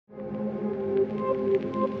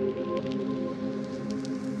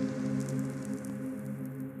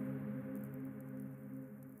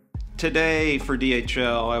Today for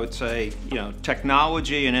DHL, I would say,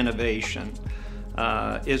 technology and innovation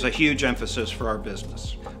is a huge emphasis for our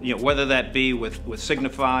business. Whether that be with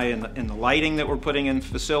Signify in the lighting that we're putting in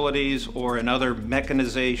facilities or in other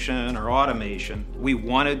mechanization or automation. We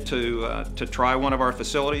wanted to try one of our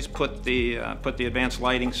facilities, put the advanced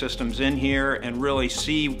lighting systems in here and really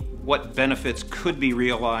see what benefits could be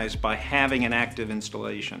realized by having an active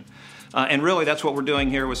installation. And really that's what we're doing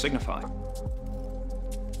here with Signify.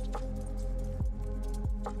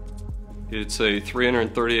 It's a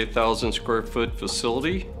 338,000 square foot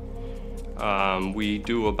facility. We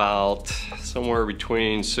do about somewhere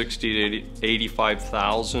between 60 to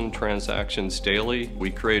 85,000 transactions daily.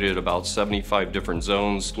 We created about 75 different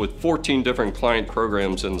zones. With 14 different client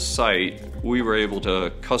programs in the site, we were able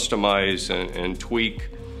to customize and tweak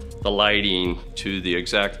the lighting to the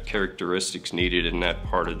exact characteristics needed in that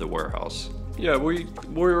part of the warehouse. Yeah,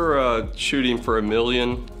 we're shooting for 1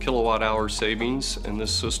 million kilowatt hour savings in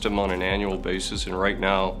this system on an annual basis, and right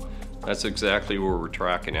now that's exactly where we're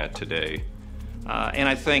tracking at today. And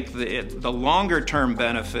I think the longer term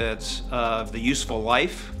benefits of the useful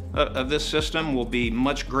life of this system will be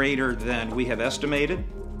much greater than we have estimated.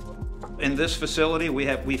 In this facility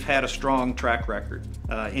we've had a strong track record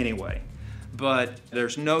anyway, but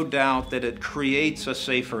there's no doubt that it creates a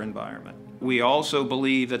safer environment. We also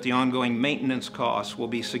believe that the ongoing maintenance costs will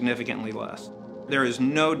be significantly less. There is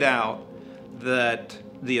no doubt that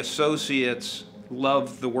the associates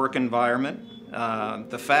love the work environment.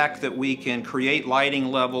 The fact that we can create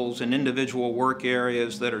lighting levels in individual work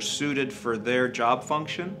areas that are suited for their job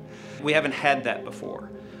function, we haven't had that before.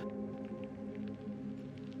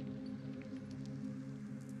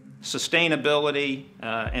 Sustainability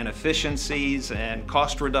and efficiencies and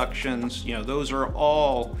cost reductions, those are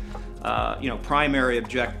all primary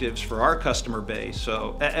objectives for our customer base.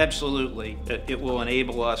 So absolutely, it will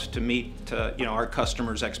enable us to meet our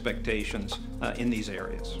customers' expectations in these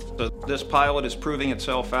areas. So this pilot is proving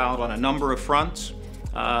itself out on a number of fronts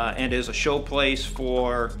and is a showplace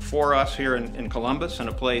for us here in Columbus, and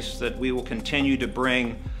a place that we will continue to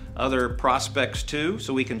bring other prospects to,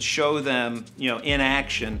 so we can show them in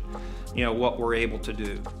action what we're able to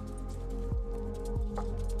do.